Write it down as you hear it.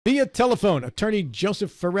Via telephone, attorney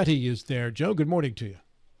Joseph Ferretti is there. Joe, good morning to you.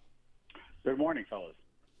 Good morning, fellas.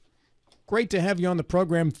 Great to have you on the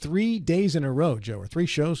program 3 days in a row, Joe, or 3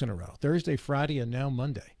 shows in a row. Thursday, Friday, and now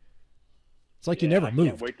Monday. It's like you never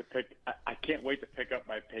moved. I can't wait to pick up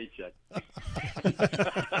my paycheck.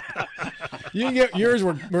 You can get yours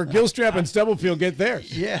where Gilstrap and Stubblefield get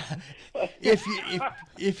theirs. Yeah.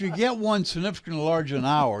 If you get one significantly larger than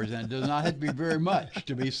ours, and it does not have to be very much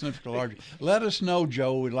to be significantly larger, let us know,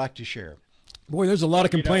 Joe. We'd like to share. Boy, there's a lot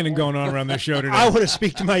of complaining going on around this show today. I want to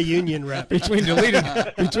speak to my union rep. Between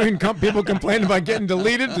people complaining about getting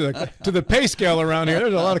deleted to the pay scale around here,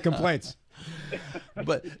 there's a lot of complaints.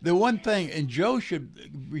 But the one thing, and Joe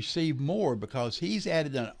should receive more because he's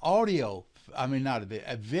added an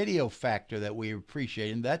a video factor that we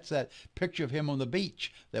appreciate, and that's that picture of him on the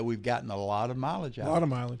beach that we've gotten a lot of mileage out of. A lot of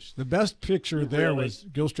mileage. The best picture there was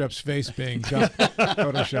Gilstrap's face being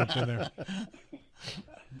photoshopped in there.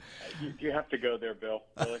 You have to go there, Bill.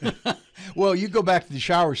 Really? Well, you go back to the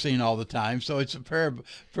shower scene all the time, so it's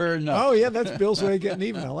fair enough. Oh, yeah, that's Bill's way of getting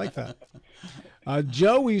even. I like that.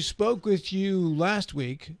 Joe, we spoke with you last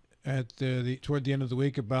week at toward the end of the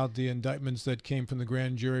week about the indictments that came from the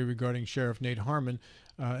grand jury regarding Sheriff Nate Harmon.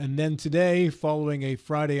 And then today, following a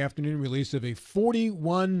Friday afternoon release of a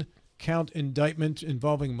 41-count indictment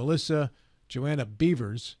involving Melissa Joanna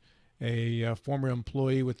Beavers, a former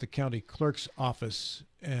employee with the county clerk's office.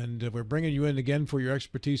 And we're bringing you in again for your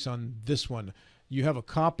expertise on this one. You have a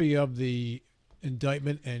copy of the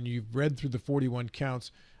indictment, and you've read through the 41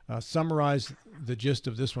 counts. Summarize the gist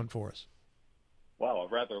of this one for us. Wow, a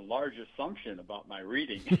rather large assumption about my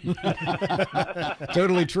reading.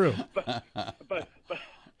 Totally true.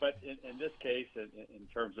 But in this case, in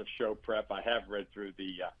terms of show prep, I have read through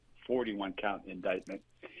the 41-count indictment.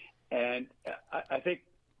 And I think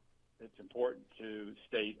it's important to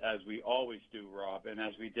state, as we always do, Rob, and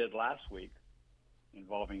as we did last week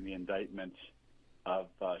involving the indictment of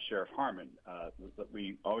Sheriff Harmon, that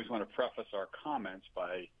we always want to preface our comments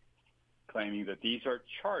by claiming that these are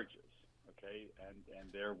charges, okay, and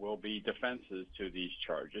there will be defenses to these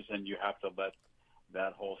charges, and you have to let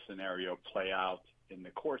that whole scenario play out in the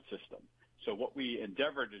court system. So what we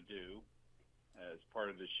endeavor to do as part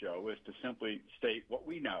of the show is to simply state what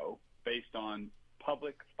we know based on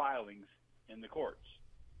public filings in the courts,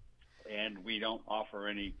 and we don't offer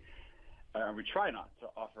any we try not to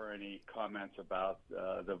offer any comments about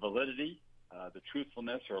the validity, the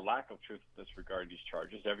truthfulness or lack of truthfulness regarding these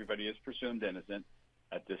charges. Everybody is presumed innocent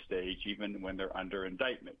at this stage, even when they're under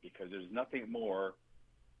indictment, because there's nothing more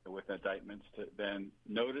with indictments than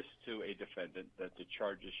notice to a defendant that the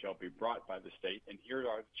charges shall be brought by the state, and here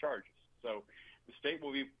are the charges. So the state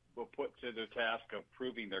will put to the task of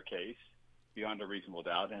proving their case beyond a reasonable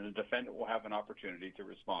doubt, and the defendant will have an opportunity to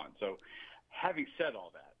respond. So having said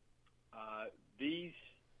all that, these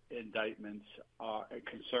indictments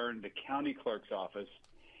concern the county clerk's office,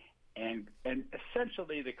 and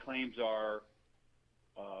essentially the claims are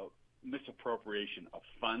misappropriation of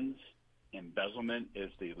funds. Embezzlement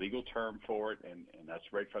is the legal term for it, and that's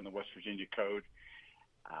right from the West Virginia Code.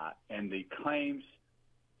 And the claims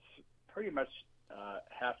pretty much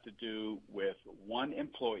have to do with one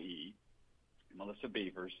employee, Melissa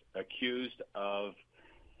Beavers, accused of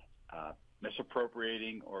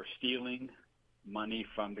misappropriating or stealing money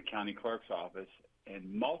from the county clerk's office in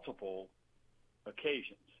multiple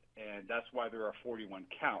occasions. And that's why there are 41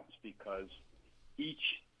 counts, because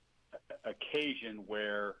each occasion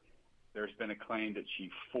where there's been a claim that she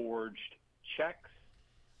forged checks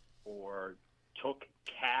or took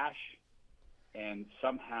cash and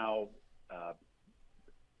somehow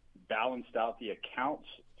balanced out the accounts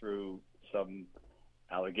through some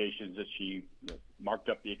allegations that she marked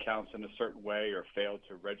up the accounts in a certain way or failed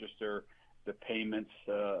to register the payments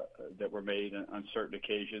that were made on certain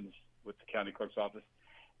occasions with the county clerk's office.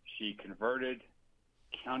 She converted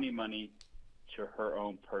county money to her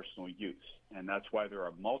own personal use, and that's why there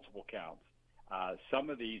are multiple counts. Some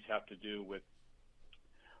of these have to do with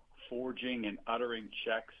forging and uttering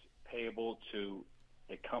checks payable to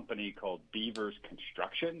a company called Beavers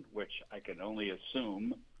Construction, which I can only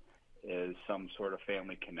assume is some sort of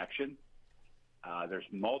family connection. There's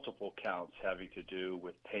multiple counts having to do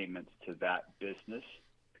with payments to that business.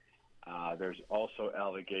 There's also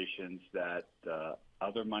allegations that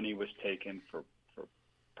other money was taken for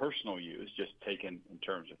personal use, just taken in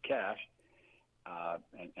terms of cash,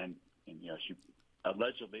 and you know, she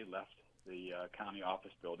allegedly left the county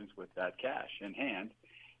office buildings with that cash in hand.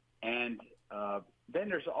 And then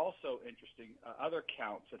there's also interesting other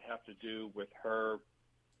counts that have to do with her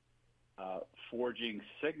forging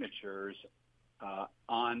signatures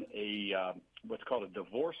on a what's called a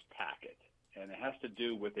divorce packet, and it has to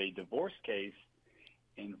do with a divorce case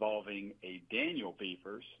involving a Daniel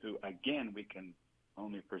Beavers, who, again, we can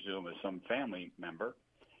only presume is some family member,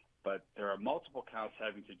 but there are multiple counts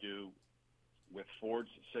having to do with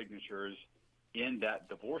forged signatures in that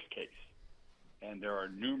divorce case. And there are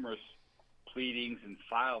numerous pleadings and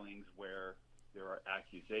filings where there are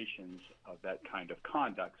accusations of that kind of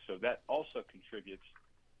conduct. So that also contributes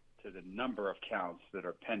to the number of counts that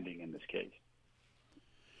are pending in this case.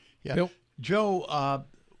 Yeah. Bill? Joe,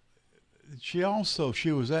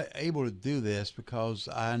 she was able to do this because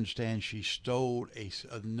I understand she stole a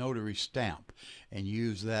notary stamp and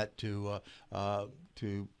used that to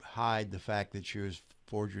hide the fact that she was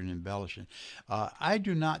forgery and embellishing. I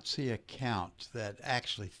do not see a count that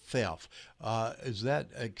actually theft. Is that,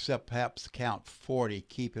 except perhaps count 40,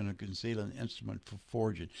 keeping or concealing an instrument for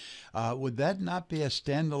forging? Would that not be a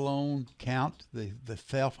standalone count, the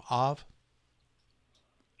theft of?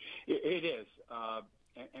 It is.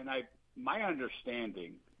 And my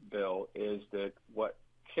understanding, Bill, is that what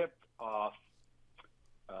tipped off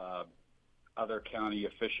other county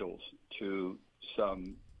officials to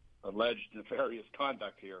some alleged nefarious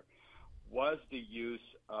conduct here was the use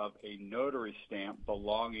of a notary stamp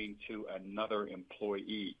belonging to another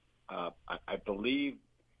employee. I believe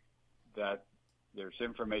that there's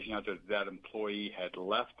information out there that employee had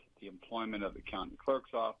left the employment of the county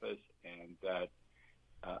clerk's office, and that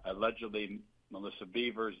allegedly Melissa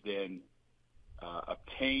Beavers then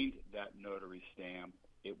obtained that notary stamp.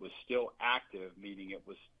 It was still active, meaning it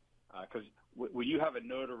was because when you have a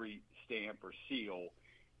notary stamp or seal,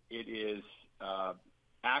 it is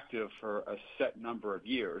active for a set number of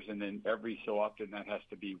years, and then every so often that has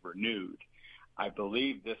to be renewed. I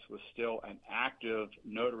believe this was still an active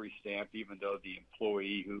notary stamp, even though the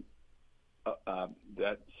employee who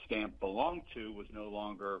that stamp belonged to was no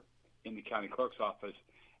longer in the county clerk's office.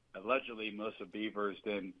 Allegedly, Melissa Beavers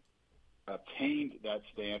then obtained that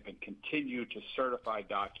stamp and continued to certify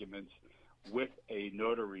documents with a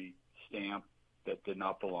notary stamp that did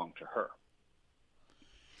not belong to her.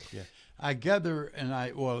 Yeah, I gather, and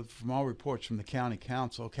from all reports from the county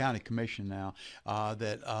commission now,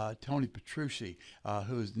 that Tony Petrucci,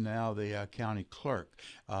 who is now the county clerk,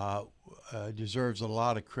 deserves a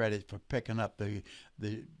lot of credit for picking up the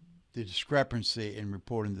discrepancy and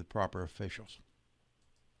reporting to the proper officials.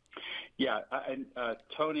 Yeah, and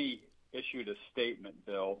Tony issued a statement,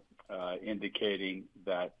 Bill, indicating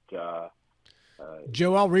that.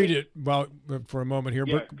 Joe, I'll read it for a moment here.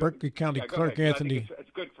 Yeah, Berkeley County Clerk ahead. Anthony. It's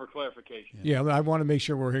good for clarification. Yeah, I want to make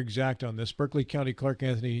sure we're exact on this. Berkeley County Clerk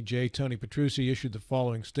Anthony J. Tony Petrucci issued the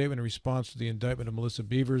following statement in response to the indictment of Melissa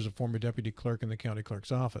Beavers, a former deputy clerk in the county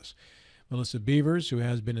clerk's office. Melissa Beavers, who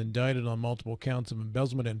has been indicted on multiple counts of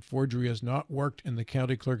embezzlement and forgery, has not worked in the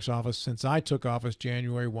county clerk's office since I took office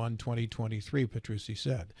January 1, 2023, Petrucci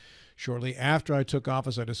said. Shortly after I took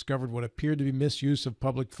office, I discovered what appeared to be misuse of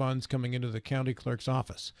public funds coming into the county clerk's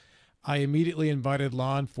office. I immediately invited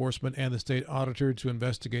law enforcement and the state auditor to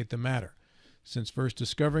investigate the matter. Since first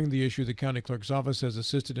discovering the issue, the county clerk's office has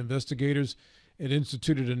assisted investigators. It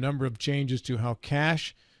instituted a number of changes to how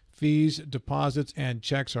cash, fees, deposits, and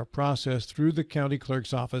checks are processed through the county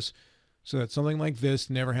clerk's office so that something like this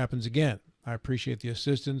never happens again. I appreciate the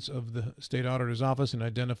assistance of the state auditor's office in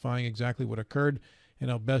identifying exactly what occurred and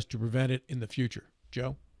how best to prevent it in the future.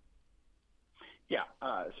 Joe? Yeah,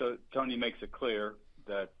 so Tony makes it clear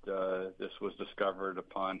that this was discovered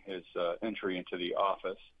upon his entry into the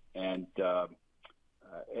office, and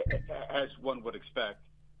as one would expect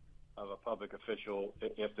of a public official,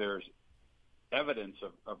 if there's evidence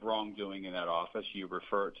of wrongdoing in that office, you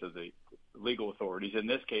refer it to the legal authorities. In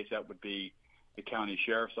this case, that would be the county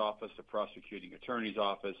sheriff's office, the prosecuting attorney's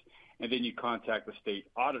office, and then you contact the state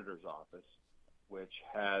auditor's office, which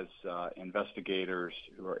has investigators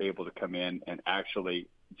who are able to come in and actually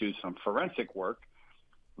do some forensic work,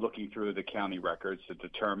 looking through the county records to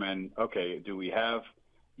determine, okay, do we have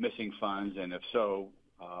missing funds, and if so,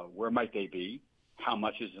 where might they be, how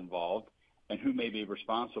much is involved, and who may be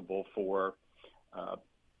responsible for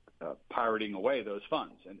pirating away those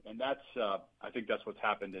funds. And that's, I think that's what's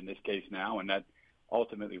happened in this case now, and that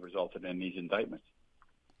ultimately resulted in these indictments.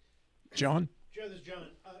 John? Joe, this is John.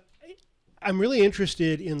 I'm really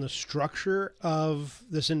interested in the structure of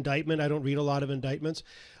this indictment. I don't read a lot of indictments.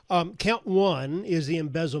 Count one is the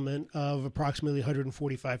embezzlement of approximately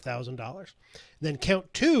 $145,000. Then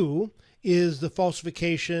count two is the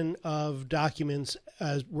falsification of documents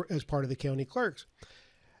as part of the county clerks.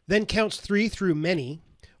 Then counts 3 through many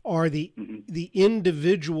are the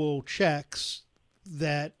individual checks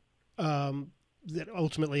that that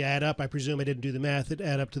ultimately add up. I presume I didn't do the math. That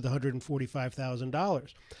add up to the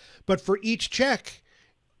 $145,000. But for each check,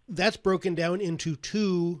 that's broken down into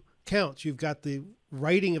two counts. You've got the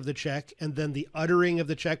writing of the check and then the uttering of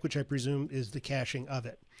the check, which I presume is the cashing of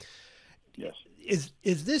it. Yes.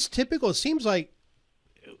 Is this typical? It seems like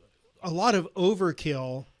a lot of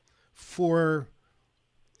overkill for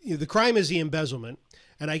the crime is the embezzlement.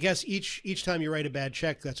 And I guess each time you write a bad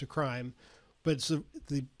check, that's a crime. But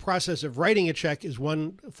the process of writing a check is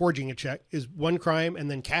forging a check is one crime, and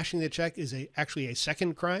then cashing the check is actually a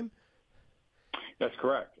second crime? That's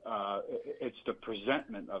correct. It's the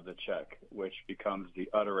presentment of the check, which becomes the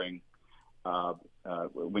uttering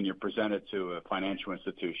when you're presented to a financial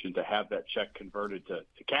institution to have that check converted to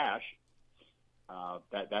cash.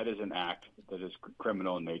 That is an act that is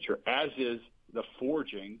criminal in nature, as is the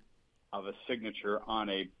forging of a signature on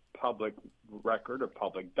a public record or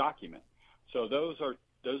public document. So those are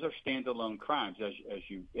standalone crimes, as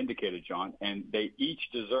you indicated, John, and they each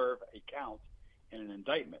deserve a count in an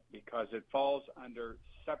indictment because it falls under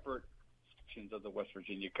separate sections of the West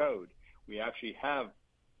Virginia Code. We actually have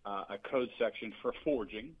a code section for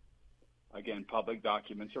forging, again, public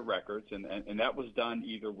documents or records, and that was done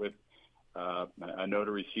either with a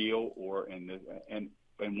notary seal or in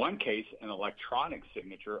one case an electronic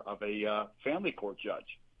signature of a family court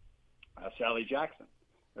judge, Sally Jackson.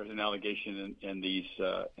 There's an allegation in these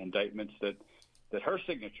indictments that her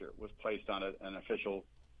signature was placed on an official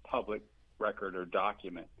public record or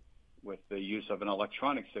document with the use of an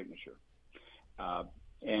electronic signature.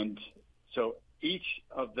 And so each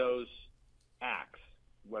of those acts,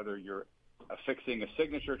 whether you're affixing a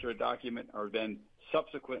signature to a document or then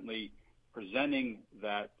subsequently presenting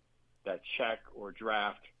that check or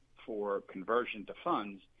draft for conversion to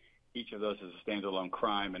funds, each of those is a standalone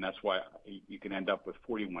crime, and that's why you can end up with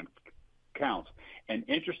 41 counts. And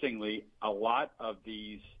interestingly, a lot of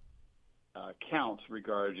these counts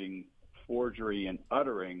regarding forgery and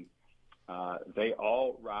uttering, they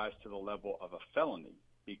all rise to the level of a felony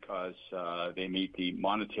because they meet the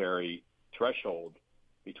monetary threshold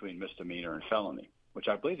between misdemeanor and felony, which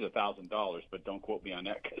I believe is $1,000, but don't quote me on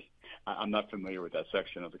that because I'm not familiar with that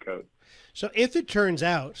section of the code. So if it turns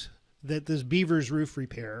out that this Beaver's roof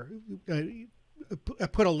repair, I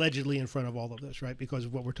put allegedly in front of all of this, right, because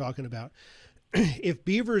of what we're talking about. If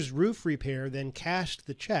Beaver's roof repair then cashed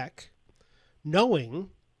the check, knowing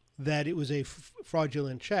that it was a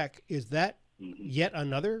fraudulent check, is that yet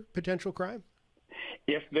another potential crime?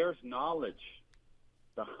 If there's knowledge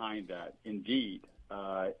behind that, indeed,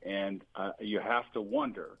 and you have to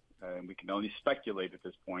wonder, and we can only speculate at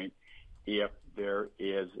this point, if there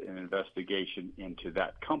is an investigation into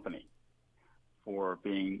that company for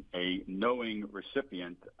being a knowing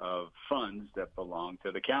recipient of funds that belong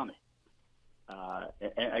to the county.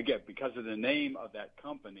 And again, because of the name of that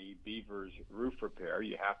company, Beaver's Roof Repair,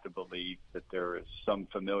 you have to believe that there is some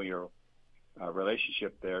familiar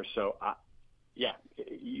relationship there. So,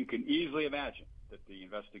 you can easily imagine that the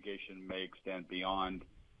investigation may extend beyond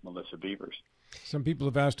Melissa Beavers. Some people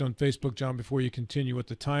have asked on Facebook, John, before you continue, what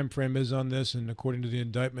the time frame is on this, and according to the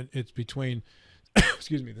indictment, it's between the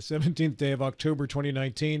 17th day of October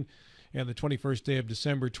 2019 and the 21st day of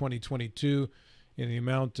December 2022. And the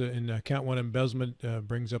amount in count one embezzlement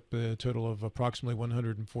brings up a total of approximately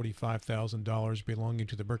 $145,000 belonging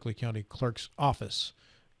to the Berkeley County Clerk's office.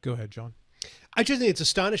 Go ahead, John. I just think it's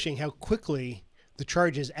astonishing how quickly the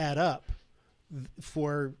charges add up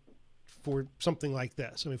for something like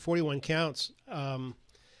this. I mean, 41 counts.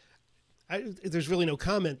 There's really no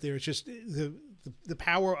comment there. It's just the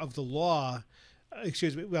power of the law.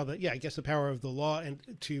 Excuse me. Well, I guess the power of the law and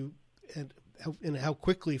how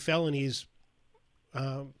quickly felonies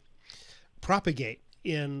propagate.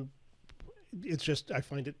 It's just I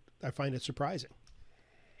find it surprising.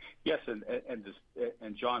 Yes, and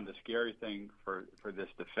John, the scary thing for this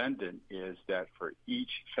defendant is that for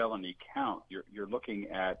each felony count, you're looking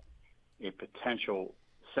at a potential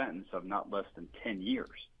sentence of not less than 10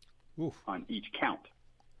 years on each count.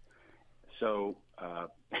 So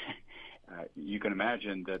you can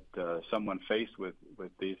imagine that someone faced with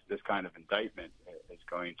this kind of indictment is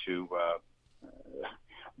going to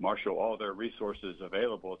marshal all their resources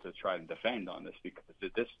available to try to defend on this, because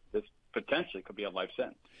this potentially could be a life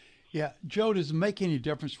sentence. Yeah, Joe, does it make any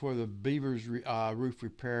difference whether Beaver's Roof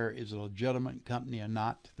Repair is a legitimate company or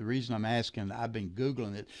not? The reason I'm asking, I've been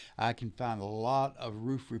Googling it. I can find a lot of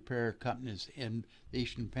roof repair companies in the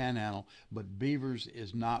Eastern Panhandle, but Beaver's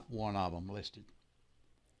is not one of them listed.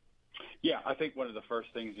 Yeah, I think one of the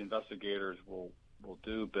first things investigators will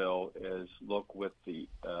do, Bill, is look with the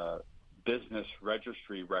business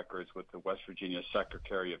registry records with the West Virginia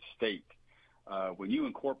Secretary of State when you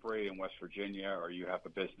incorporate in West Virginia, or you have a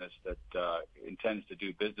business that intends to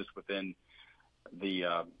do business within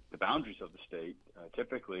the boundaries of the state,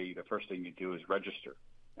 typically the first thing you do is register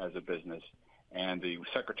as a business, and the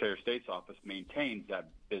Secretary of State's office maintains that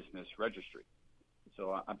business registry.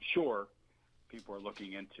 So I'm sure people are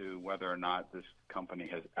looking into whether or not this company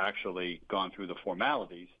has actually gone through the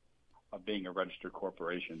formalities of being a registered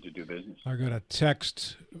corporation to do business. I got a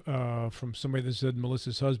text from somebody that said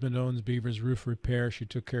Melissa's husband owns Beaver's Roof Repair. She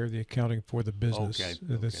took care of the accounting for the business.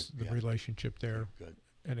 The relationship there. Good.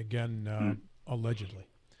 And again, allegedly,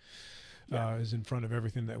 is in front of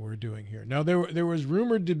everything that we're doing here. Now, there was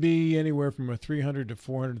rumored to be anywhere from a $300,000 to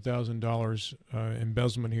 $400,000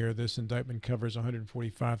 embezzlement here. This indictment covers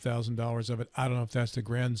 $145,000 of it. I don't know if that's the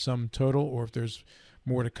grand sum total or if there's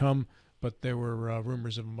more to come, but there were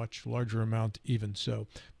rumors of a much larger amount even so.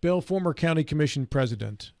 Bill, former county commission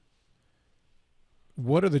president,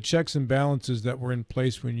 what are the checks and balances that were in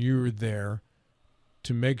place when you were there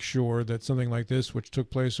to make sure that something like this, which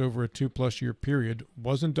took place over a 2+ year period,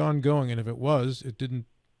 wasn't ongoing? And if it was, it didn't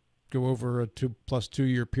go over a 2+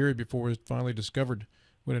 year period before it was finally discovered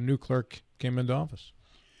when a new clerk came into office?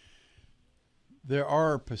 There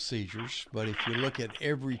are procedures, but if you look at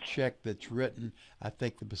every check that's written, I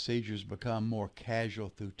think the procedures become more casual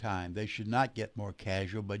through time. They should not get more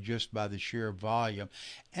casual, but just by the sheer volume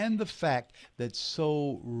and the fact that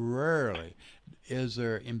so rarely is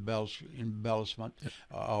there embellishment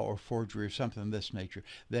or forgery or something of this nature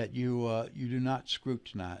that you do not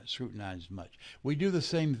scrutinize much. We do the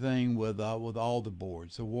same thing with all the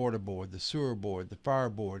boards, the water board, the sewer board, the fire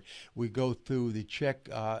board. We go through the check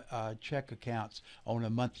accounts on a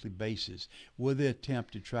monthly basis with the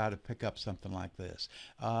attempt to try to pick up something like this.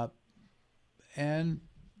 And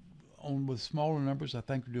with smaller numbers, I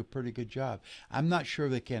think we do a pretty good job. I'm not sure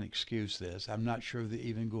they can excuse this. I'm not sure they're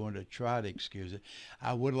even going to try to excuse it.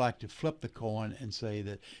 I would like to flip the coin and say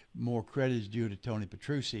that more credit is due to Tony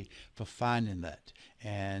Petrucci for finding that.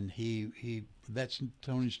 And that's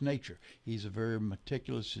Tony's nature. He's a very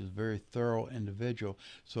meticulous, he's a very thorough individual.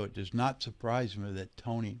 So it does not surprise me that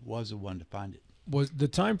Tony was the one to find it. Was the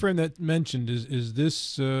time frame that mentioned, is this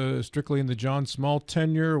strictly in the John Small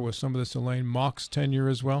tenure, or was some of this Elaine Mock's tenure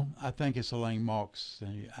as well? I think it's Elaine Mock's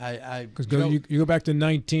tenure. Because you go back to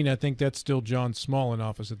 19, I think that's still John Small in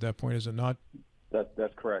office at that point, is it not?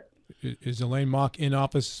 That's correct. Is Elaine Mock in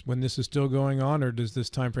office when this is still going on, or does this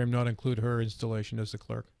time frame not include her installation as the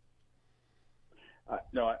clerk?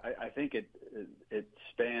 No, I think it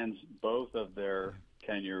spans both of their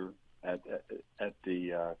tenure at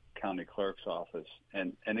the county clerk's office,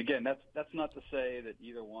 and again, that's not to say that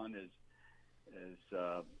either one is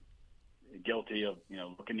guilty of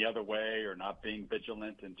looking the other way or not being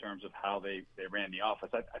vigilant in terms of how they ran the office.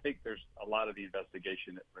 I think there's a lot of the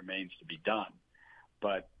investigation that remains to be done,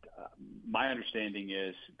 but my understanding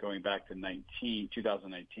is going back to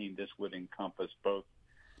 2019, this would encompass both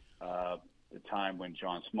the time when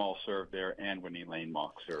John Small served there and when Elaine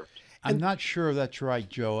Mock served. I'm not sure that's right,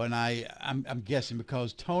 Joe, and I'm guessing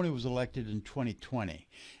because Tony was elected in 2020,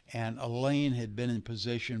 and Elaine had been in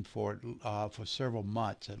position for several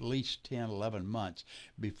months, at least 10, 11 months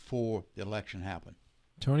before the election happened.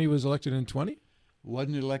 Tony was elected in 20?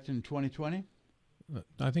 Wasn't he elected in 2020?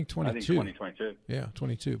 I think 22. I think 2022. Yeah,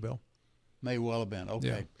 22, Bill. May well have been. Okay.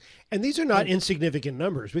 Yeah. And these are not insignificant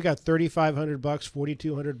numbers. We got $3,500,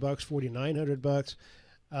 $4,200, $4,900.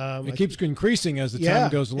 It keeps increasing as the time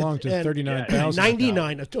goes along to $39,000.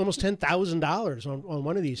 $99,000, almost $10,000 on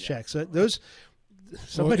one of these checks.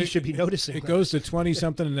 Somebody should be noticing. It goes to 20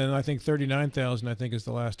 something, and then I think 39,000. I think is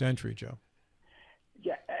the last entry, Joe.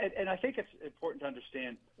 Yeah, and I think it's important to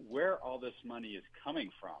understand where all this money is coming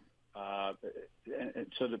from, and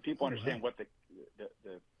so that people understand what the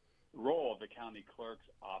role of the county clerk's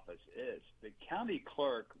office is. The county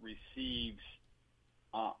clerk receives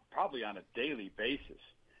probably on a daily basis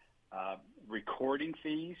recording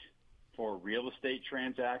fees for real estate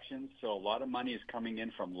transactions. So a lot of money is coming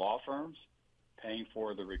in from law firms paying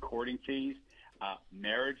for the recording fees.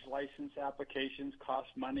 Marriage license applications cost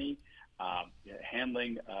money.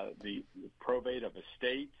 Handling the probate of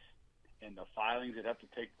estates and the filings that have to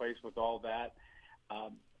take place with all that.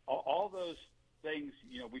 All those things,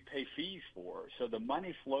 we pay fees for. So the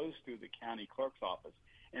money flows through the county clerk's office.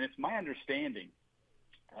 And it's my understanding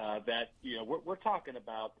that, we're talking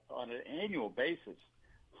about on an annual basis,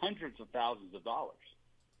 hundreds of thousands of dollars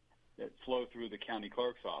that flow through the county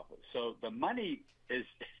clerk's office. So the money is,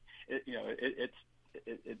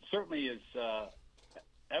 it certainly is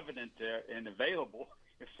evident there and available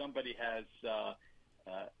if somebody has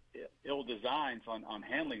ill designs on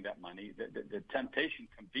handling that money. The temptation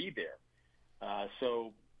can be there.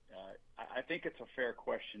 I think it's a fair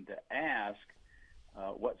question to ask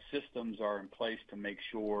what systems are in place to make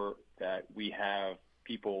sure that we have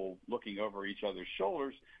people looking over each other's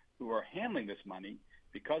shoulders who are handling this money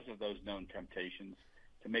because of those known temptations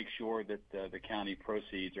to make sure that the county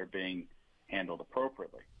proceeds are being handled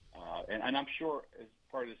appropriately. And I'm sure as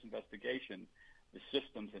part of this investigation, the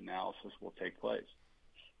systems analysis will take place.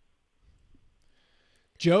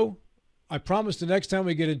 Joe, I promise the next time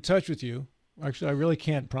we get in touch with you, actually, I really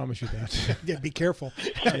can't promise you that. Yeah, be careful.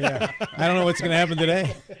 Yeah, I don't know what's going to happen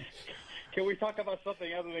today. Can we talk about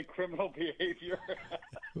something other than criminal behavior?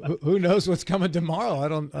 Who knows what's coming tomorrow? I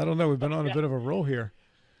don't know. We've been on a bit of a roll here.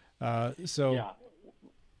 Yeah.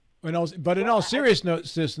 In all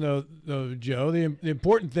seriousness, though, Joe, the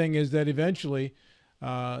important thing is that eventually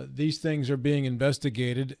these things are being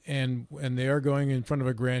investigated and they are going in front of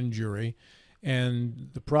a grand jury,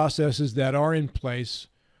 and the processes that are in place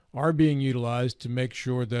are being utilized to make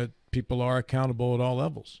sure that people are accountable at all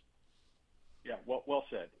levels. Yeah, well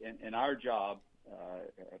said. And our job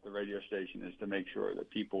at the radio station is to make sure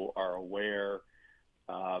that people are aware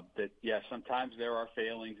that, sometimes there are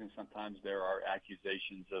failings and sometimes there are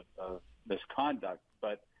accusations of misconduct,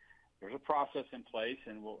 but there's a process in place,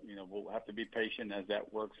 and we'll have to be patient as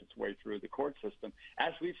that works its way through the court system,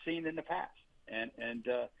 as we've seen in the past. And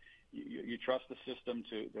you trust the system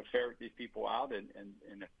to ferret these people out, and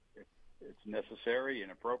if it's necessary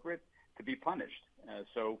and appropriate, to be punished.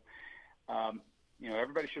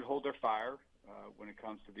 Everybody should hold their fire when it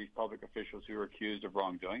comes to these public officials who are accused of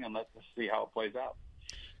wrongdoing, and let's see how it plays out.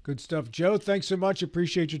 Good stuff. Joe, thanks so much.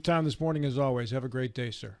 Appreciate your time this morning as always. Have a great day,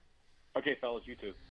 sir. Okay, fellas, you too.